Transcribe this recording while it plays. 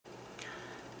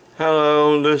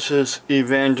Hello, this is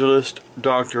Evangelist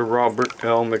Dr. Robert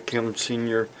L. McKim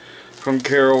Sr. from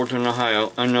Carrollton,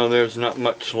 Ohio. I know there's not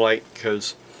much light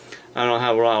because I don't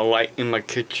have a lot of light in my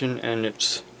kitchen and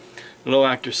it's a little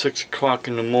after 6 o'clock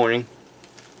in the morning.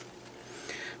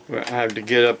 I have to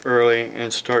get up early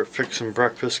and start fixing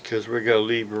breakfast because we're going to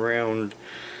leave around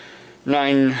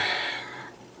 9:15,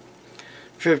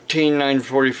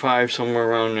 9:45, somewhere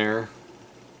around there,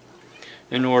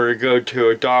 in order to go to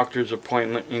a doctor's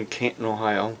appointment in Canton,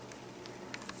 Ohio.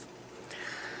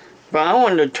 But I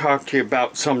wanted to talk to you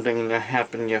about something that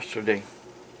happened yesterday.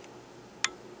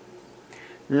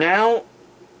 Now,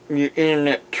 you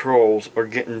internet trolls are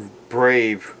getting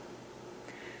brave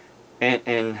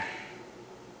and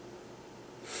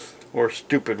or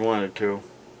stupid, one or two.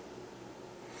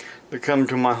 They come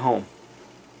to my home.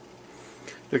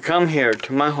 They come here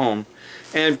to my home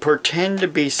and pretend to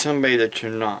be somebody that you're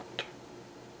not.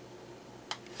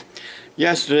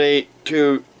 Yesterday,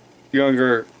 two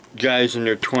younger guys in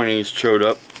their 20s showed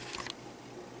up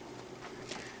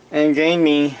and gave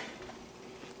me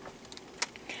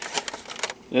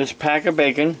this pack of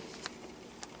bacon,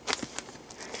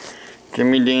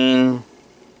 Jimmy Dean,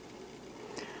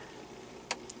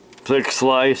 thick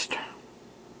sliced,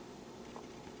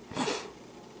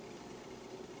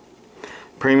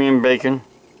 premium bacon,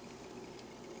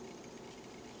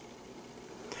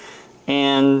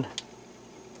 and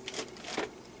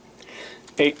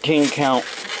 18 count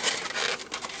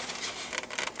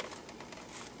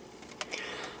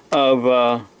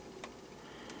of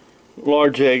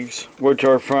large eggs, which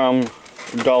are from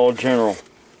Dollar General.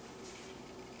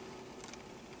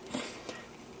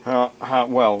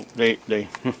 Well, they they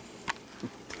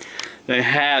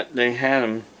had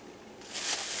them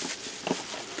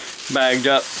bagged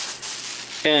up,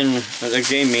 and they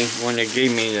gave me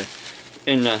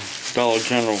in the Dollar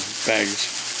General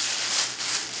bags.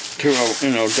 Two,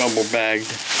 double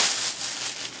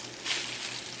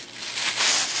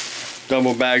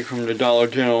bagged from the Dollar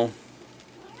General.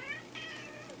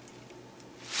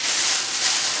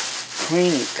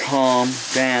 Queen, calm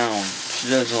down. She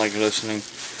doesn't like listening.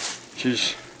 She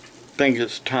thinks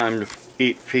it's time to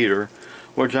feed her,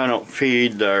 which I don't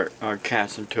feed our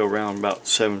cats until around about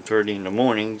 7:30 in the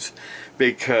mornings,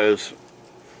 because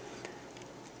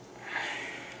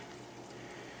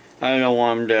I don't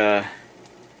want them to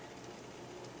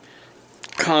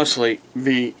constantly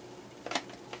be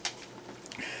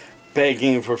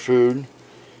begging for food.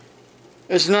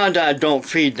 It's not that I don't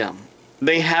feed them.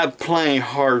 They have plenty of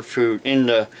hard food in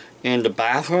the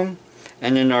bathroom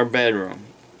and in our bedroom.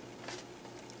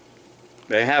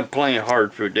 They have plenty of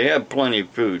hard food. They have plenty of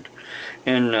food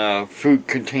in food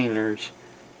containers.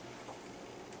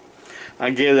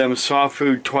 I give them soft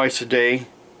food twice a day,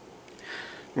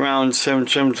 around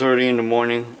 7:30 in the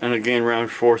morning, and again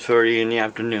around 4:30 in the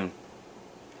afternoon.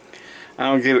 I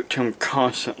don't give it to them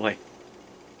constantly.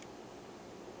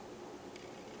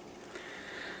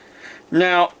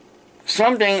 Now,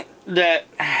 something that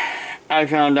I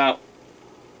found out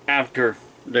after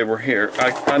they were here,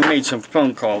 I made some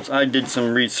phone calls. I did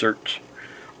some research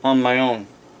on my own.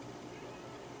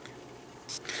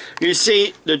 You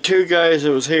see, the two guys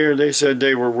that was here, they said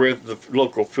they were with the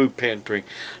local food pantry.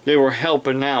 They were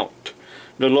helping out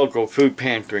the local food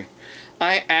pantry.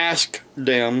 I asked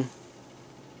them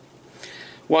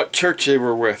what church they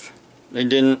were with.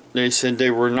 They said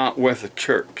they were not with a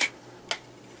church.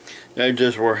 They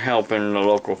just were helping the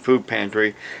local food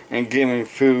pantry and giving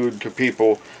food to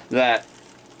people that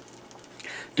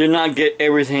did not get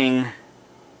everything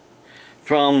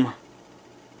from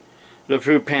the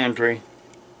food pantry.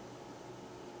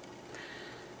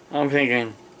 I'm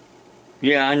thinking,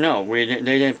 yeah, I know, they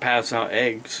didn't pass out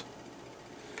eggs.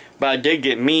 But I did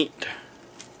get meat.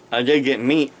 I did get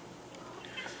meat.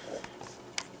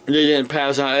 They didn't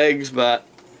pass out eggs, but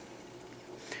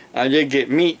I did get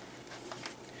meat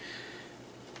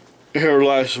here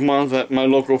last month at my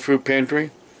local food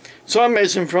pantry. So I made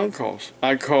some phone calls.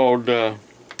 I called a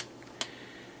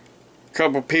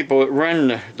couple people that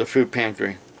run the food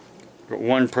pantry.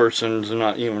 One person's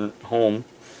not even home.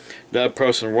 The other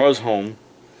person was home,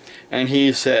 and he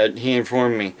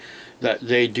informed me that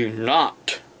they do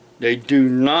not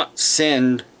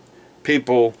send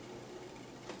people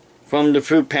from the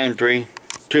food pantry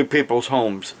to people's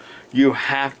homes. You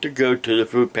have to go to the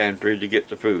food pantry to get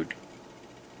the food.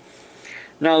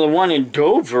 Now, the one in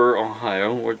Dover,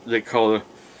 Ohio, what they call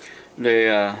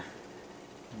the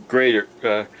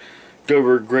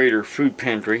Dover Greater Food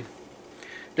Pantry,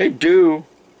 they do,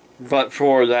 but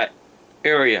for that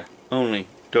area only,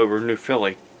 Dover, New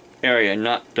Philly area,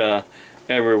 not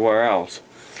everywhere else.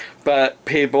 But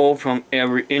people from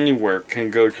anywhere can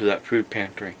go to that food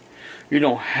pantry. You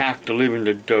don't have to live in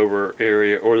the Dover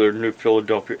area or the New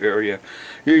Philadelphia area.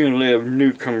 You can live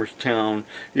Newcomerstown.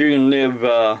 You can live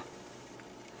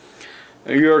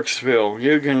Yorksville.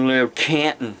 You can live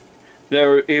Canton.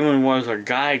 There even was a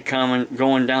guy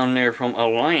going down there from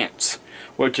Alliance,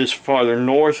 which is farther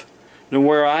north than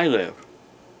where I live.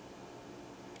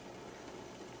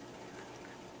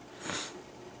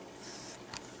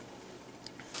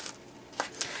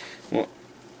 Well,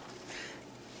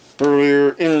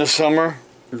 earlier in the summer,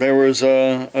 there was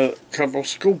a couple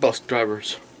school bus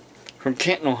drivers from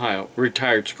Canton, Ohio,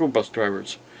 retired school bus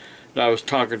drivers that I was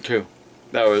talking to.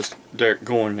 That was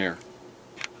going there.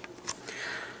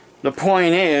 The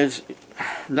point is,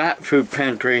 that food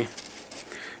pantry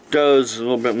does a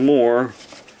little bit more,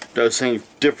 does things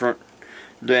different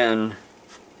than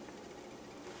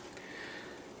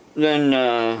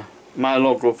my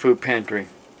local food pantry.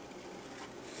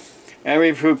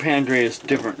 Every food pantry is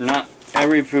different. Not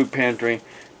every food pantry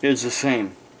is the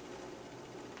same.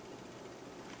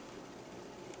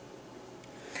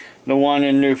 The one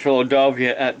in New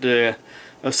Philadelphia at the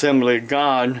Assembly of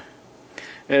God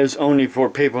is only for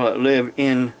people that live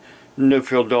in the New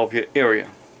Philadelphia area.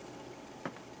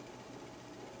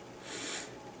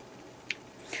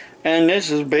 And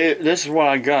this is what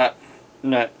I got.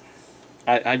 That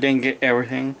I didn't get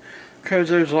everything, because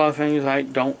there's a lot of things I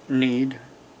don't need.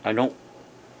 I don't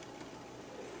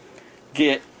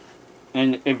get,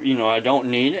 and if I don't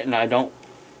need it and I don't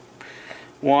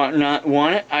not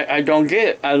want it, I don't get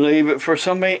it. I leave it for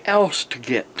somebody else to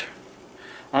get.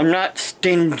 I'm not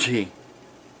stingy.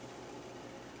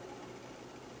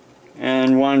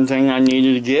 And one thing I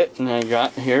needed to get and I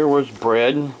got here was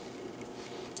bread.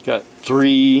 Got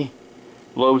 3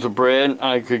 loaves of bread.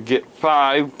 I could get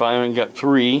 5, but I only got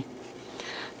 3.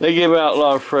 They give out a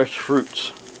lot of fresh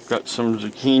fruits. Got some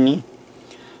zucchini,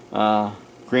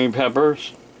 green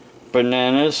peppers,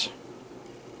 bananas,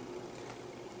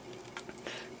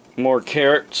 more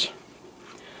carrots,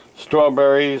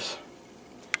 strawberries,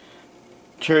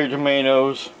 cherry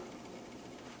tomatoes.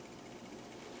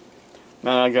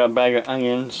 And I got a bag of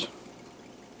onions.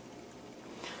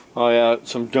 Oh yeah,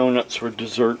 some donuts for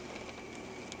dessert.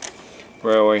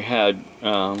 We already had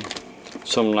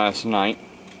some last night.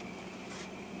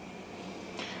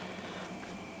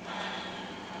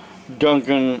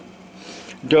 Dunkin'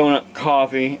 donut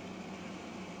coffee.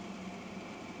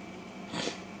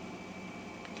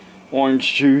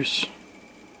 Orange juice.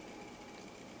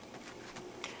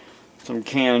 Some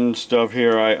canned stuff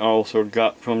here I also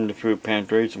got from the food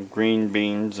pantry. Some green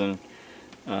beans and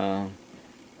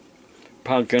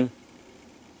pumpkin.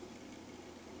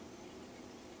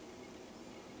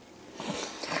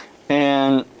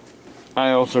 And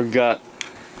I also got,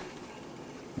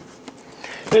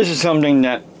 this is something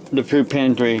that the food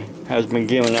pantry has been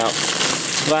giving out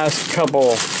last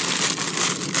couple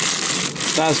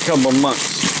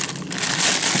months.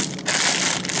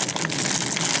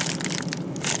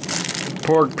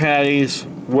 Pork patties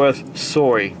with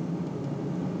soy.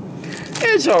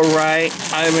 It's alright,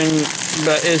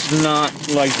 but it's not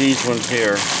like these ones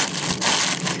here.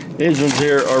 These ones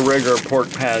here are regular pork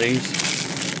patties.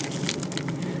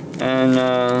 And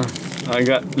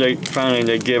finally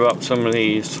they gave up some of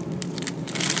these.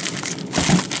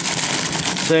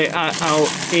 I'll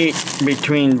eat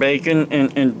between bacon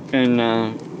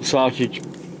and sausage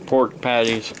pork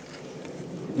patties.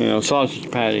 Sausage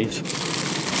patties.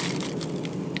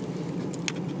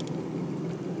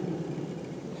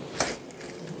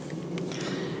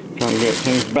 Trying to get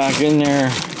things back in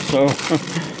there. So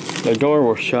the door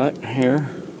was shut here.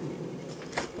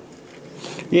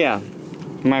 Yeah,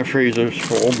 my freezer's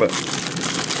full, but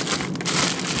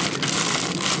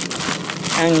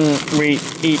and we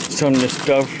eat some of this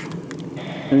stuff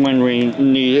when we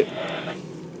need it.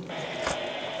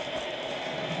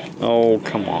 Oh,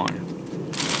 come on.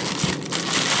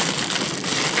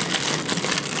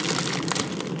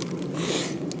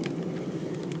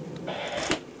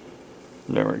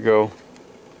 There we go.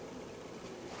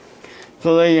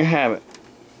 So there you have it.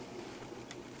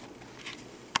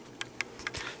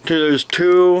 So there's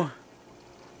 2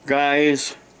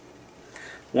 guys.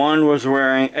 One was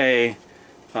wearing a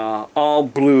all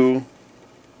blue.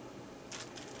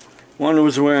 One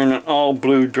was wearing an all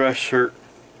blue dress shirt,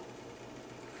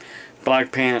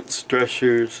 black pants, dress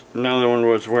shoes. Another one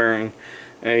was wearing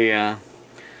a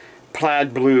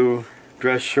plaid blue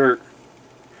dress shirt,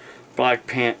 black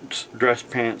pants, dress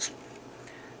pants,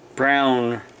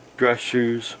 brown dress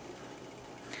shoes.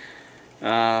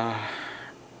 The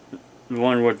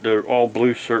one with the all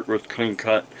blue shirt was clean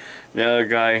cut. The other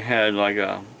guy had like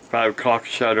a 5 o'clock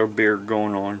shadow beard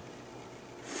going on.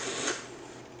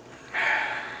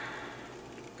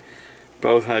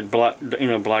 Both had black,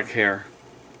 black hair.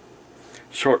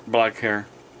 Short black hair.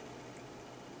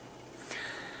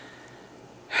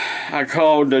 I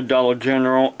called the Dollar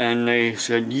General and they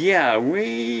said, yeah,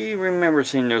 we remember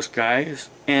seeing those guys.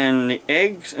 And the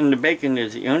eggs and the bacon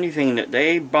is the only thing that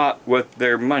they bought with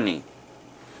their money.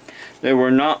 They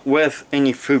were not with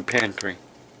any food pantry.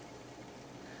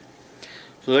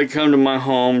 So they come to my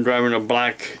home driving a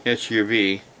black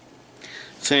SUV,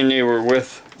 saying they were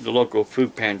with the local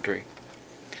food pantry.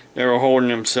 They were holding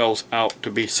themselves out to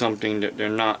be something that they're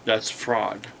not. That's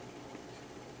fraud.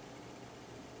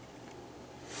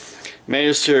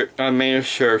 I made a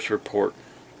sheriff's report.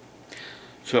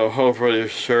 So hopefully the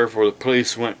sheriff or the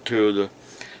police went to the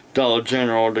Dollar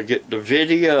General to get the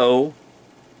video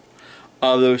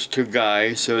of those 2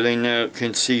 guys so they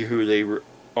can see who they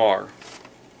are.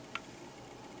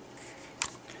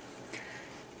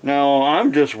 Now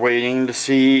I'm just waiting to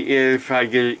see if I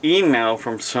get an email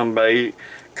from somebody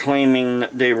claiming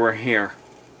that they were here.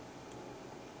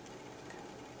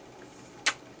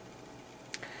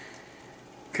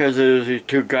 Because there's these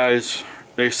 2 guys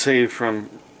they saved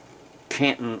from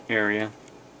Canton area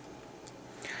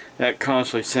that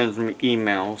constantly sends me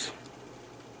emails.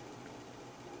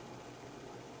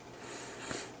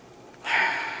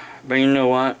 But you know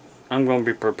what? I'm going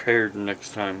to be prepared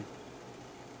next time.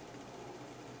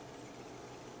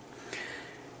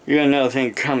 You got another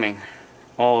thing coming,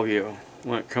 all of you,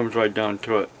 when it comes right down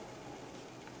to it.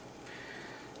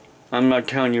 I'm not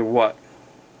telling you what,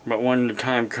 but when the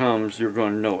time comes, you're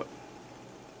going to know it.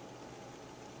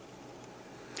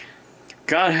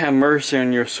 God have mercy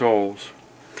on your souls.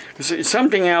 See,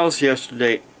 something else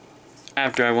yesterday,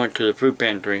 after I went to the food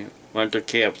pantry, went to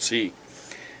KFC,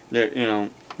 that,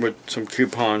 with some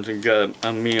coupons and got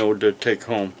a meal to take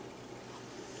home.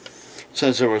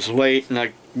 Since it was late and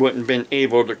I wouldn't been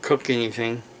able to cook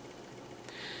anything,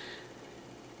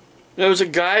 there was a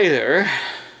guy there.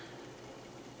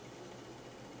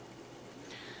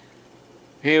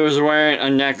 He was wearing a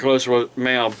necklace with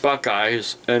male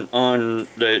buckeyes, and on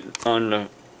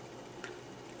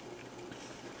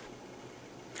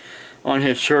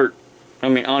his shirt,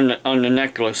 on the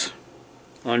necklace,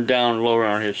 on down lower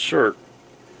on his shirt,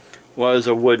 was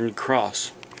a wooden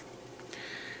cross.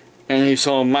 And he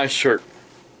saw my shirt.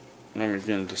 Let me get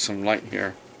into some light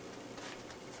here.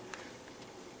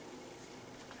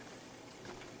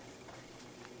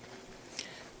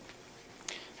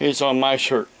 He saw my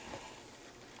shirt.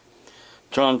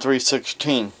 John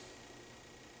 3:16.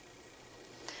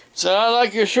 Said, I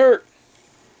like your shirt.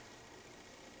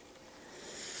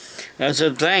 I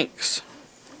said, thanks.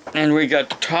 And we got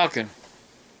to talking.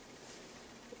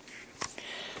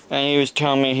 And he was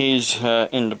telling me he's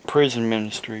in the prison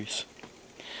ministries.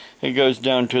 He goes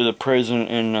down to the prison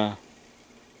in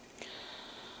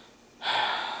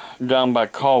down by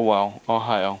Caldwell,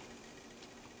 Ohio.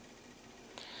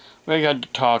 We got to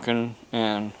talking,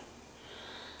 and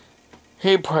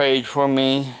he prayed for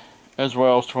me as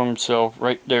well as for himself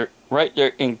right there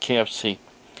in KFC.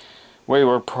 We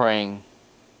were praying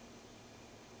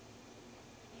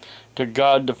to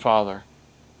God the Father.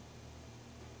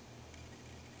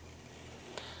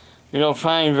 You don't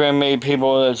find very many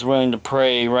people that's willing to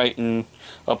pray right in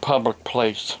a public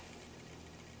place,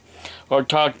 or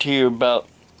talk to you about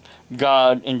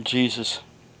God and Jesus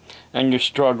and your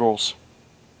struggles.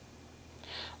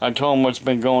 I told him what's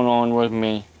been going on with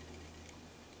me.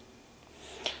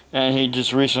 And he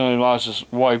just recently lost his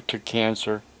wife to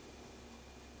cancer.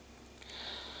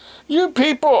 You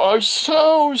people are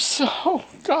so,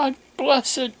 God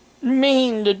blessed,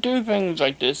 mean to do things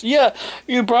like this. Yeah,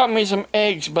 you brought me some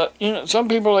eggs, but, some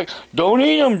people are like, don't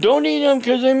eat them,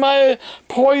 because they might have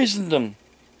poisoned them.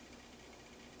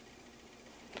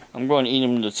 I'm going to eat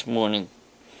them this morning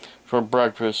for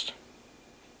breakfast.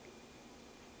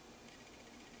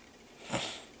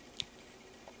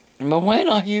 But when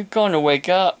are you going to wake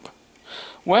up?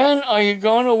 When are you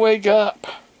going to wake up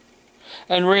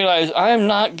and realize I am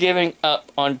not giving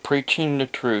up on preaching the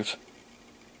truth?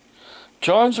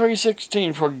 John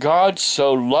 3:16, for God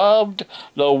so loved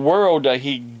the world that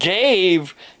he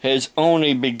gave his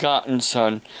only begotten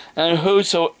Son, and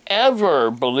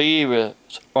whosoever believeth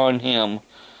on him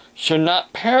should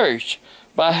not perish,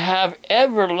 but have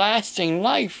everlasting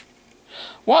life.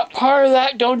 What part of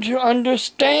that don't you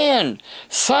understand?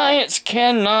 Science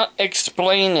cannot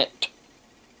explain it.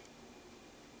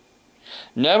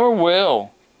 Never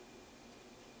will.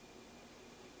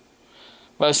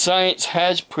 But science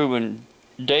has proven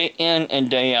day in and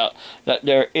day out that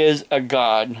there is a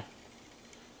God.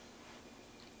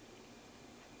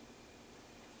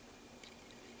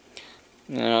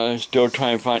 They're still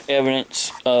trying to find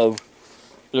evidence of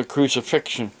the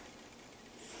crucifixion.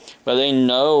 But they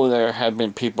know there have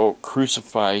been people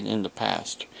crucified in the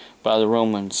past by the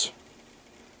Romans.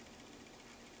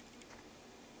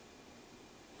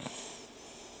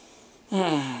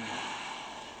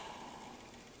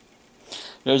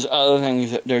 There's other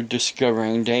things that they're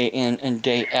discovering day in and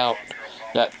day out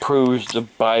that proves the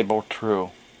Bible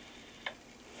true.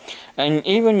 And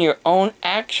even your own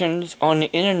actions on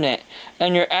the internet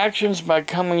and your actions by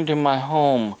coming to my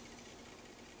home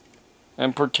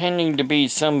and pretending to be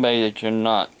somebody that you're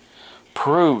not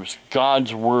proves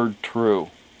God's word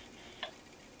true.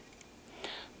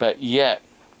 But yet,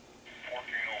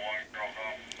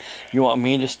 you want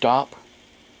me to stop?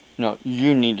 No,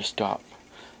 you need to stop.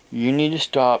 You need to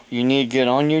stop. You need to get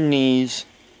on your knees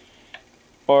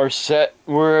or sit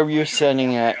wherever you're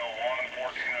sitting at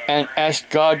and ask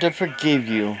God to forgive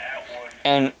you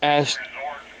and ask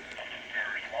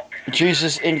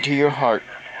Jesus into your heart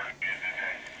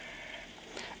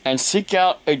and seek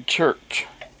out a church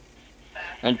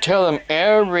and tell them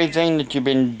everything that you've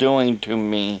been doing to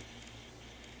me.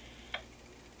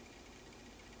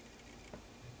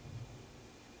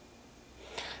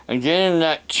 And get in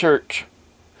that church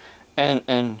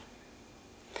and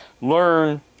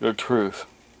learn the truth.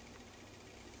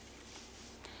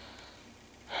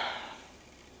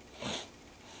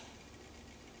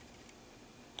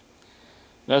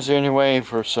 That's the only way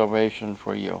for salvation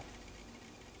for you.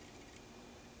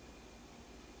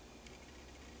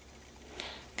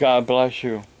 God bless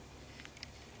you.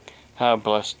 Have a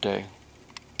blessed day.